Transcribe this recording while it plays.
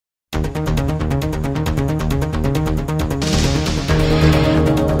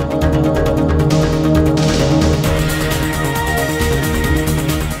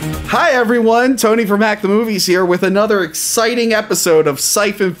Hi everyone, Tony from Hack the Movies here with another exciting episode of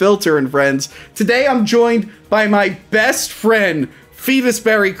Syphon Filter and Friends. Today I'm joined by my best friend,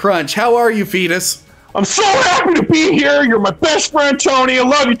 Fetusberry Crunch. How are you, Fetus? I'm so happy to be here. You're my best friend, Tony. I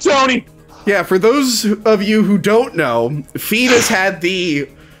love you, Tony. Yeah, for those of you who don't know, Fetus had the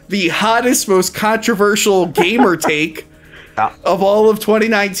hottest, most controversial gamer take of all of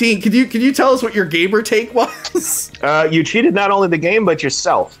 2019. Can you tell us what your gamer take was? You cheated not only the game but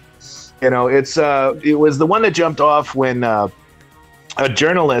yourself. You know, it was the one that jumped off when a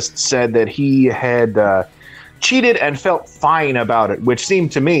journalist said that he had cheated and felt fine about it, which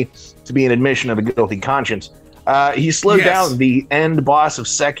seemed to me to be an admission of a guilty conscience. He slowed down the end boss of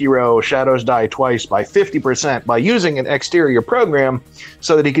Sekiro Shadows Die Twice by 50% by using an exterior program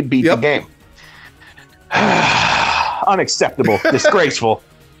so that he could beat the game. Unacceptable. Disgraceful.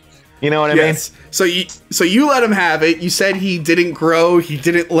 You know what I mean? So you let him have it. You said he didn't grow, he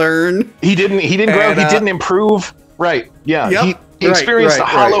didn't learn. He didn't grow, he didn't improve. Right. Yeah. He experienced a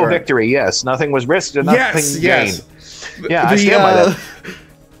hollow victory. Yes. Nothing was risked and nothing gained. Yeah, I stand by that.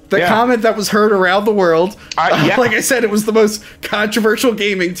 The comment that was heard around the world. Like I said, it was the most controversial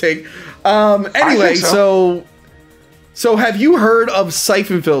gaming take. Anyway, so have you heard of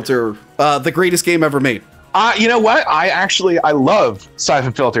Syphon Filter, the greatest game ever made? You know what? I love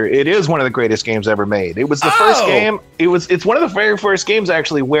Syphon Filter. It is one of the greatest games ever made. It was the first game. It's one of the very first games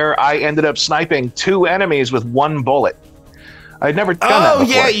actually where I ended up sniping 2 enemies with 1 bullet. I'd never done that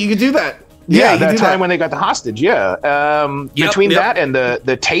before. Yeah, you could do that. Yeah, that time when they got the hostage. Yeah. Between that and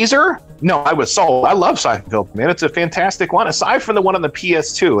the taser, no, I was sold. I love Syphon Filter, man. It's a fantastic one. Aside from the one on the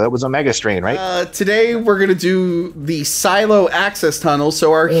PS2, that was a Mega Strain, right? Today we're gonna do the silo access tunnel.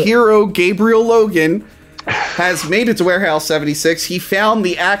 So our hero Gabriel Logan has made it to Warehouse 76. He found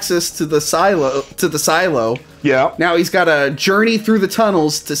the access to the silo. Yeah. Now he's got to journey through the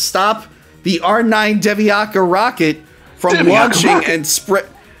tunnels to stop the R9 Deviaka rocket from launching and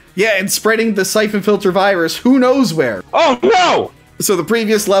spreading the Syphon Filter virus who knows where. Oh no! So the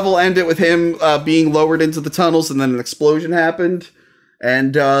previous level ended with him being lowered into the tunnels, and then an explosion happened.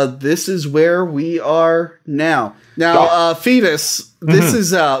 And this is where we are now. Now, Fetus, this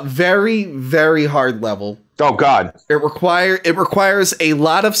is a very, very hard level. Oh God! It requires a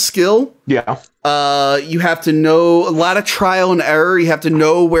lot of skill. Yeah. You have to know a lot of trial and error. You have to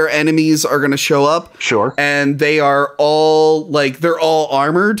know where enemies are going to show up. Sure. And they are all they're all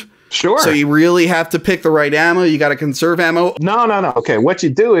armored. Sure. So you really have to pick the right ammo. You got to conserve ammo. No. Okay. What you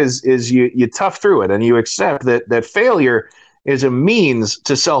do is you tough through it and you accept that failure is a means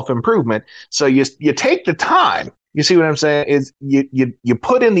to self-improvement. So you take the time. You see what I'm saying? Is you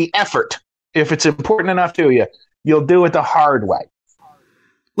put in the effort. If it's important enough to you, you'll do it the hard way.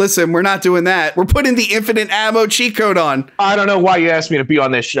 Listen, we're not doing that. We're putting the infinite ammo cheat code on. I don't know why you asked me to be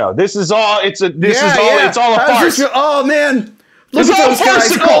on this show. This is all. It's all a farce. Oh man, look at those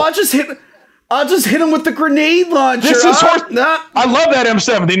guys. Oh, I'll just hit them with the grenade launcher. This is I love that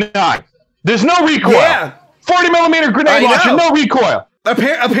M79. There's no recoil. Yeah. 40mm grenade launcher, no recoil.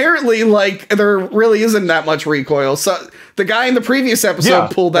 Apparently, there really isn't that much recoil. So the guy in the previous episode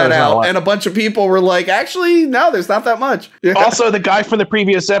pulled that out, and a bunch of people were like, actually, no, there's not that much. Yeah. Also, the guy from the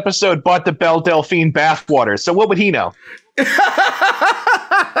previous episode bought the Belle Delphine bathwater, so what would he know? Yep,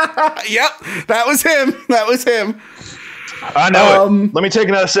 that was him. That was him. I know it. Let me take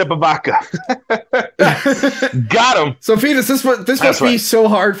another sip of vodka. Got him. So, Fetus, this must be so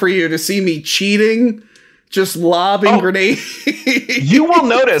hard for you to see me cheating. Just lobbing grenades. You will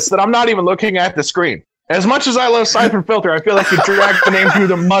notice that I'm not even looking at the screen. As much as I love Syphon Filter, I feel like you dragged the name through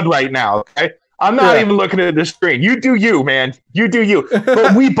the mud right now. Okay? I'm not even looking at the screen. You do you, man. You do you.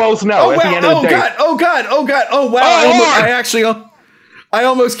 But we both know at the end of the day. Oh God! Oh wow! I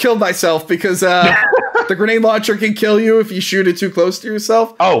almost killed myself because the grenade launcher can kill you if you shoot it too close to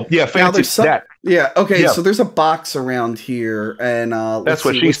yourself. Oh yeah, fancy that. Yeah. Okay. Yeah. So there's a box around here, and that's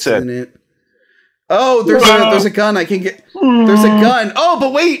what she said. In it. Oh, there's a gun I can get. There's a gun. Oh,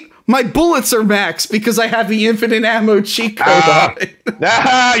 but wait, my bullets are max because I have the infinite ammo cheat code on it.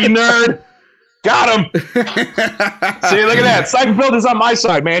 You nerd. Got him. See, look at that. Syphon Filter's on my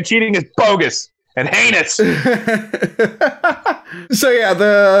side, man. Cheating is bogus and heinous. So yeah,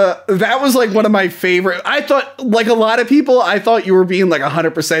 that was like one of my favorite. I thought, like a lot of people, I thought you were being like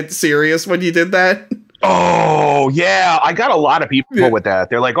 100% serious when you did that. Oh yeah, I got a lot of people with that.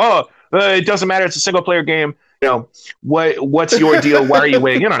 They're like, oh. It doesn't matter. It's a single player game. You know, what's your deal? Why are you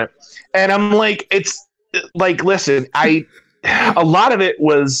weighing in on it? And I'm like, it's like, listen, a lot of it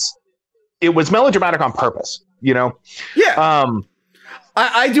was melodramatic on purpose, you know? Yeah.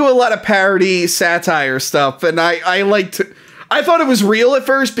 I do a lot of parody satire stuff, and I like to I thought it was real at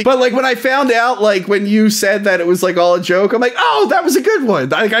first, but like when I found out, like when you said that it was like all a joke, I'm like, oh, that was a good one.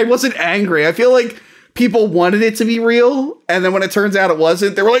 Like I wasn't angry. I feel like people wanted it to be real, and then when it turns out it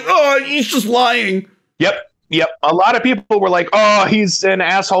wasn't, they were like, oh, he's just lying. Yep. A lot of people were like, oh, he's an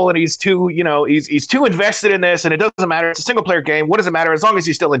asshole and he's too, he's too invested in this and it doesn't matter. It's a single player game. What does it matter as long as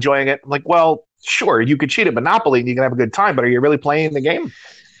he's still enjoying it? I'm like, well, sure, you could cheat at Monopoly and you can have a good time, but are you really playing the game?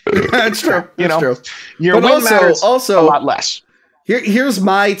 That's true. True. Your win matters also a lot less. Here's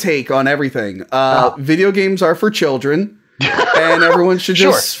my take on everything. Video games are for children and everyone should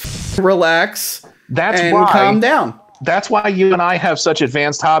just relax and calm down. That's why you and I have such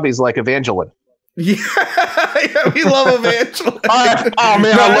advanced hobbies like Evangeline. Yeah, we love Evangeline. Oh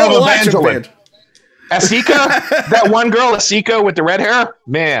man, I love Evangeline. Asika, that one girl, Asika with the red hair,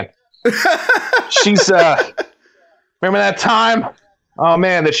 man. She's remember that time? Oh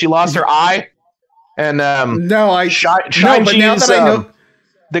man, that she lost her eye, and but now that I know,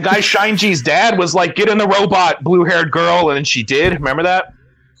 the guy Shinji's dad was like, "Get in the robot, blue-haired girl," and she did. Remember that?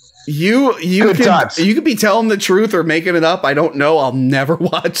 You could be telling the truth or making it up. I don't know. I'll never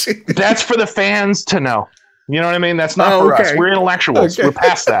watch it. That's for the fans to know. You know what I mean? That's not for us. We're intellectuals. Okay. We're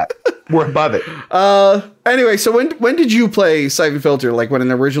past that. We're above it. Anyway, so when did you play Syphon Filter? Like when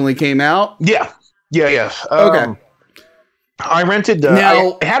it originally came out? Yeah. Okay. I rented.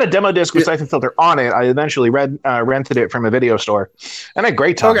 I had a demo disc with Syphon Filter on it. I eventually rented it from a video store, and I had a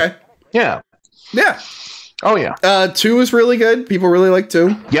great time. Okay. Yeah. Oh yeah. 2 is really good. People really like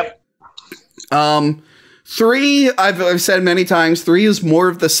 2. Yep. 3, I've said many times, 3 is more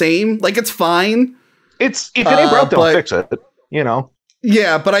of the same. Like it's fine. If it ain't broke, don't fix it.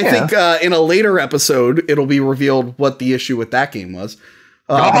 Yeah, but I think in a later episode it'll be revealed what the issue with that game was.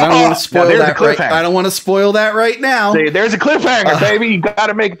 I don't want to spoil that. I don't want to spoil that right now. See, there's a cliffhanger, baby. You got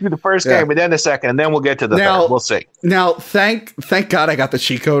to make it through the first game and then the second, and then we'll get to the third. We'll see. Now, thank God I got the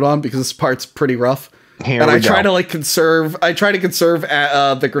cheat code on because this part's pretty rough. I try to conserve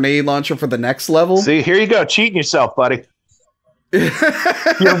the grenade launcher for the next level. See, here you go, cheating yourself, buddy.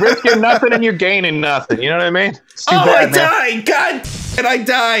 You're risking nothing and you're gaining nothing. You know what I mean? I died! God, and I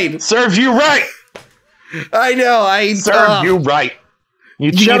died. Serves you right. I know. Serves you right.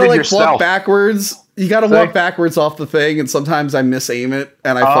 You cheated gotta yourself. Walk backwards. You got to walk backwards off the thing, and sometimes I misaim it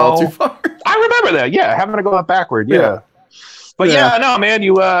and I fall too far. I remember that. Yeah, having to go up backward. Yeah. But no, man,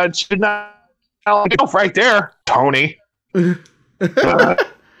 you should not. Right there, Tony.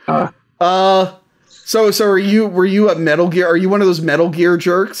 So were you a Metal Gear? Are you one of those Metal Gear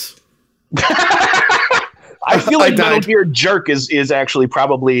jerks? I feel like Metal Gear jerk is actually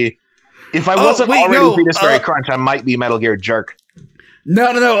probably, if I wasn't already Fetusberry Crunch, I might be Metal Gear jerk.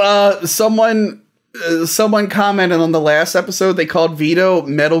 No. Someone commented on the last episode. They called Vito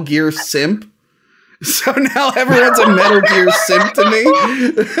Metal Gear simp. So now everyone's a Metal Gear simp to me.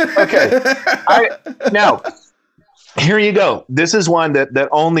 Okay. Now, here you go. This is one that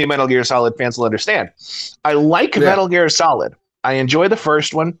only Metal Gear Solid fans will understand. I like Metal Gear Solid. I enjoy the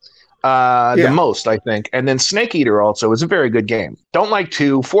first one the most, I think. And then Snake Eater also is a very good game. Don't like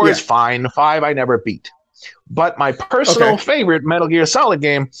 2. 4 is fine. 5 I never beat. But my personal favorite Metal Gear Solid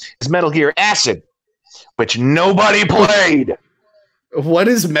game is Metal Gear Acid, which nobody played. What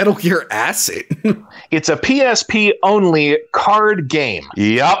is Metal Gear Acid? It's a PSP only card game.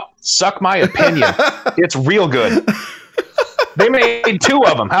 Yup. Suck my opinion. It's real good. They made 2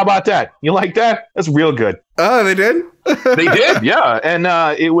 of them. How about that? You like that? That's real good. Oh, they did? They did, yeah. And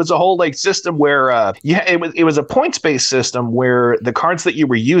it was a whole system where it was a points-based system where the cards that you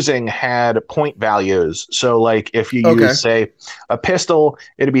were using had point values. So if you use, say, a pistol,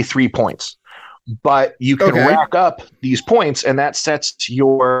 it'd be 3 points. But you can rack up these points, and that sets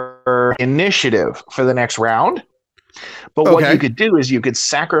your initiative for the next round. But what you could do is you could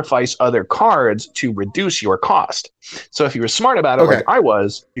sacrifice other cards to reduce your cost. So if you were smart about it, like I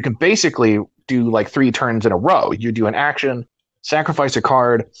was, you can basically do 3 turns in a row. You do an action, sacrifice a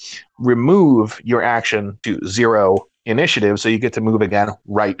card, remove your action to 0 initiative, so you get to move again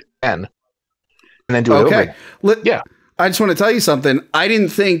right then, and then do it over again. I just want to tell you something. I didn't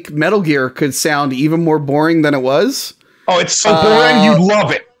think Metal Gear could sound even more boring than it was. Oh, it's so boring. You'd love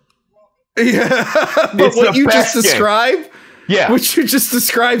it. Yeah. But what you just described,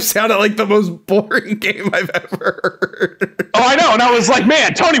 sounded like the most boring game I've ever heard. Oh, I know. And I was like,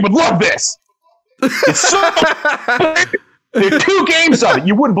 man, Tony would love this. It's so there are 2 games of it.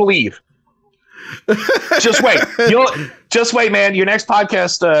 You wouldn't believe. Just wait. Just wait, man. Your next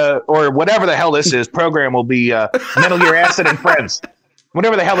podcast, or whatever the hell this is, program will be Metal Gear Acid and Friends.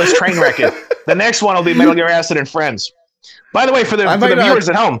 Whatever the hell this train wreck is. The next one will be Metal Gear Acid and Friends. By the way, for the viewers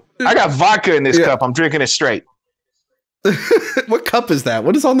at home, I got vodka in this cup. I'm drinking it straight. What cup is that?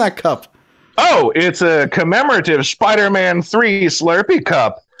 What is on that cup? Oh, it's a commemorative Spider-Man 3 Slurpee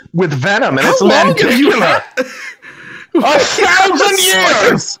cup with venom, and it's lenticular. 1,000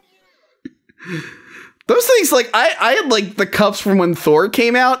 years. Those things, like, I had like the cups from when Thor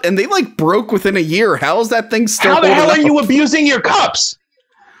came out, and they like broke within a year. How is that thing still? How the hell are you abusing your cups?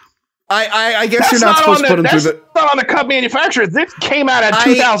 I guess you're not supposed to put them through the. That's not on the cup manufacturer. This came out in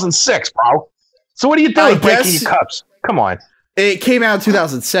 2006, bro. So what are you doing breaking your cups? Come on. It came out in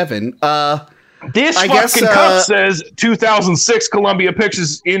 2007. This fucking cup says 2006 Columbia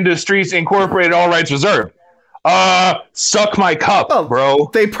Pictures Industries Incorporated, all rights reserved. Suck my cup, bro.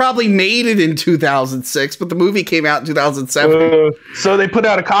 They probably made it in 2006, but the movie came out in 2007. So they put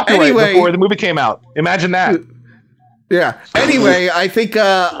out a copyright before the movie came out. Imagine that. Yeah. Anyway, I think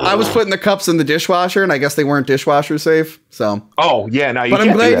I was putting the cups in the dishwasher, and I guess they weren't dishwasher safe. So. Oh yeah, no. But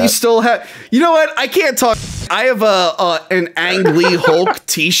I'm glad you still have. You know what? I can't talk. I have an Ang Lee Hulk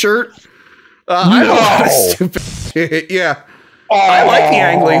T-shirt. I don't know stupid shit. Yeah. I like the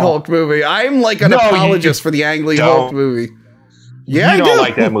Ang Lee Hulk movie. I'm like an apologist for the Ang Lee Hulk movie. Yeah, you don't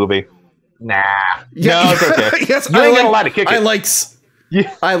like that movie. Nah. Yeah. No, it's okay. Yes, you ain't got a lot to kick it.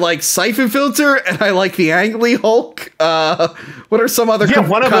 I like Syphon Filter, and I like the Ang Lee Hulk. What are some other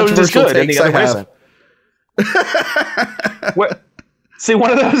one of those is good, and the other isn't. What? See,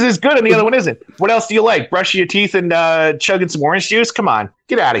 one of those is good, and the other one isn't. What else do you like? Brushing your teeth and chugging some orange juice? Come on,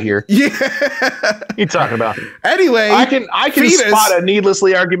 get out of here. Yeah. What are you talking about? Anyway, I can spot a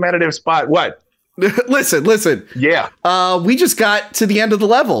needlessly argumentative spot. What? Listen. Yeah. We just got to the end of the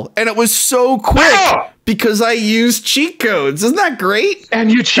level, and it was so quick because I used cheat codes. Isn't that great?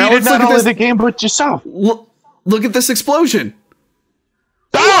 And you cheated not only the game, but yourself. Look at this explosion.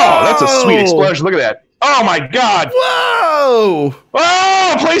 Oh, that's a sweet explosion. Look at that. Oh my God! Whoa!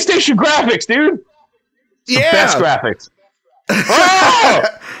 Oh, PlayStation graphics, dude. It's the best graphics. Oh!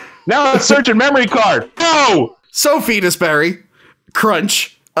 Now it's searching memory card. Oh! So, Fetusberry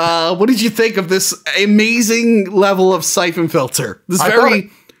Crunch, what did you think of this amazing level of Syphon Filter? This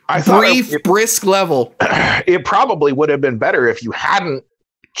very brief, brisk level. It probably would have been better if you hadn't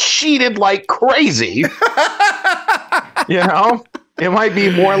cheated like crazy. You know? It might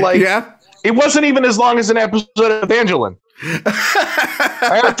be more like... Yeah. It wasn't even as long as an episode of Evangeline.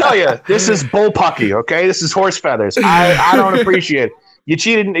 I gotta tell you, this is bullpucky, okay? This is horse feathers. I don't appreciate it. You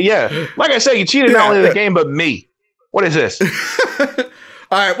cheated, yeah. Like I said, you cheated not only the game, but me. What is this?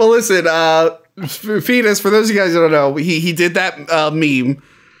 All right, well, listen, Fetus, for those of you guys who don't know, he did that meme.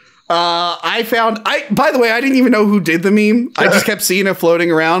 By the way, I didn't even know who did the meme. I just kept seeing it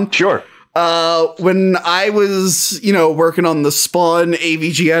floating around. Sure. When I was, working on the Spawn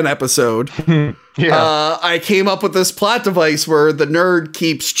AVGN episode, I came up with this plot device where the nerd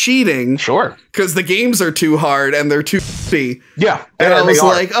keeps cheating. Sure. Because the games are too hard and they're too easy. Yeah. And I was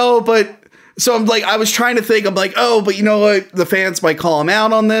like, so I'm like, I was trying to think, I'm like, but you know what? The fans might call him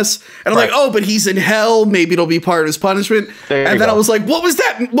out on this. And I'm like, but he's in hell. Maybe it'll be part of his punishment. And then I was like, what was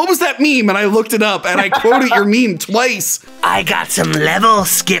that meme? And I looked it up and I quoted your meme twice. I got some level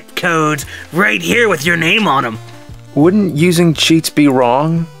skip codes right here with your name on them. Wouldn't using cheats be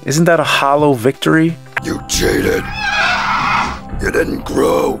wrong? Isn't that a hollow victory? You cheated. You didn't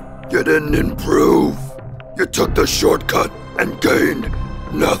grow. You didn't improve. You took the shortcut and gained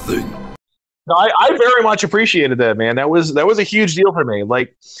nothing. No, I very much appreciated that, man. That was a huge deal for me.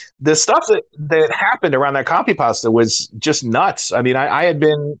 Like the stuff that happened around that copy pasta was just nuts. I mean, I had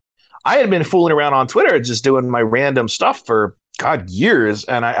been fooling around on Twitter, just doing my random stuff for years,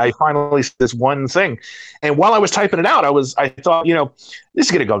 and I finally saw this one thing. And while I was typing it out, I thought, this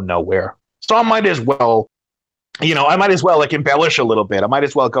is gonna go nowhere. So I might as well, like embellish a little bit. I might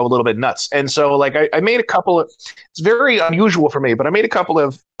as well go a little bit nuts. And so like I made a couple of. It's very unusual for me, but I made a couple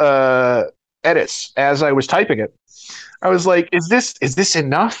of edits as I was typing it. I was like, is this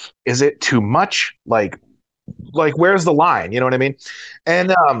enough? Is it too much? Like where's the line? You know what I mean?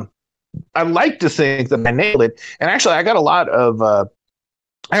 And I like to think that I nailed it. And actually, I got a lot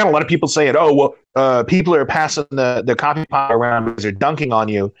of people saying, people are passing the copy pot around because they're dunking on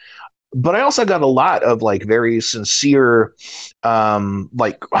you. But I also got a lot of like very sincere,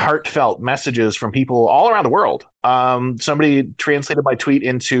 like heartfelt messages from people all around the world. Somebody translated my tweet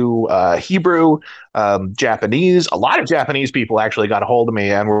into Hebrew, Japanese. A lot of Japanese people actually got a hold of me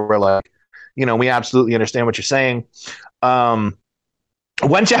and were like, we absolutely understand what you're saying.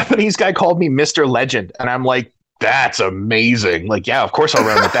 One Japanese guy called me Mr. Legend, and I'm like, that's amazing. Like, yeah, of course I'll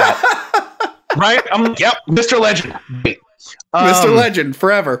run with that. Right? I'm like, yep, Mr. Legend. Mr. Legend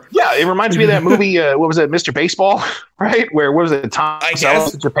forever. Yeah, it reminds me of that movie. What was it, Mr. Baseball? Right? Where what was it? Tom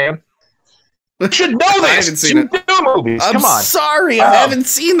Selleck in Japan. You should know this. I haven't seen it. Movies. I'm Come on. sorry, I haven't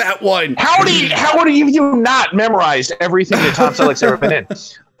seen that one. How do you not memorize everything that Tom Selleck's ever been in?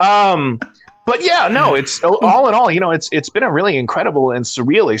 But yeah, no, it's all in all, it's been a really incredible and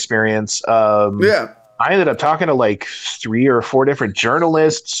surreal experience. Yeah. I ended up talking to like 3 or 4 different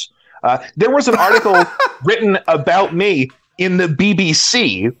journalists. There was an article written about me in the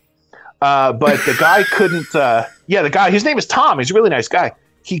BBC, but the guy couldn't. The guy, his name is Tom. He's a really nice guy.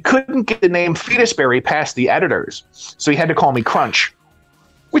 He couldn't get the name Fetusberry past the editors, so he had to call me Crunch,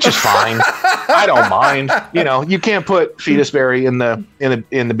 which is fine. I don't mind. You can't put Fetusberry in the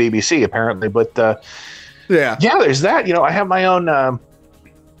BBC apparently, but there's that. You know, I have my own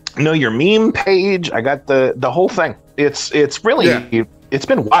Know Your Meme page. I got the whole thing. It's really it's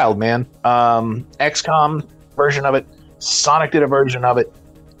been wild, man. XCOM version of it. Sonic did a version of it.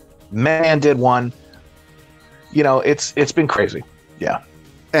 Man did one. You know, it's been crazy. Yeah.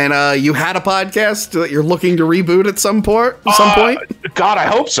 And you had a podcast that you're looking to reboot at some point? God, I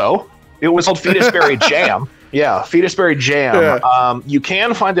hope so. It was called Fetusberry Jam. Yeah, Fetusberry Jam. Yeah. You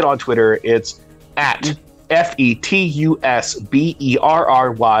can find it on Twitter. It's at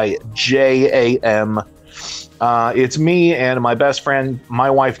FETUSBERRYJAM. It's me and my best friend. My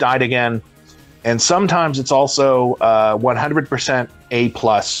wife died again. And sometimes it's also 100% A+,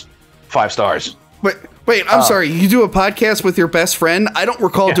 5 stars. Wait, I'm sorry. You do a podcast with your best friend? I don't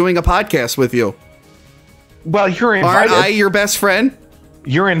recall doing a podcast with you. Well, you're invited. Aren't I your best friend?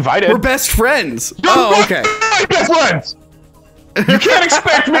 You're invited. We're best friends. Okay. Best friends. You can't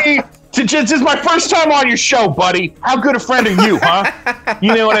expect me to just. This is my first time on your show, buddy. How good a friend are you, huh?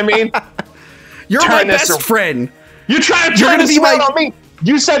 You know what I mean? You're my best friend. You're trying to turn this around on me.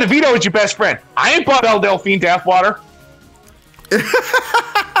 You said DeVito is your best friend. I ain't bought El Delphine Deathwater.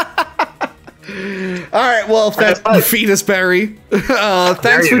 All right, well, thanks, Fetusberry.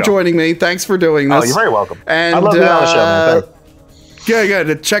 Thanks for joining me. Thanks for doing this. Oh, you're very welcome. And, I love being on the show, man.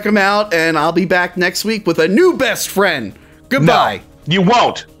 Good. Check him out, and I'll be back next week with a new best friend. Goodbye. No, you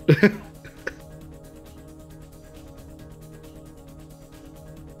won't.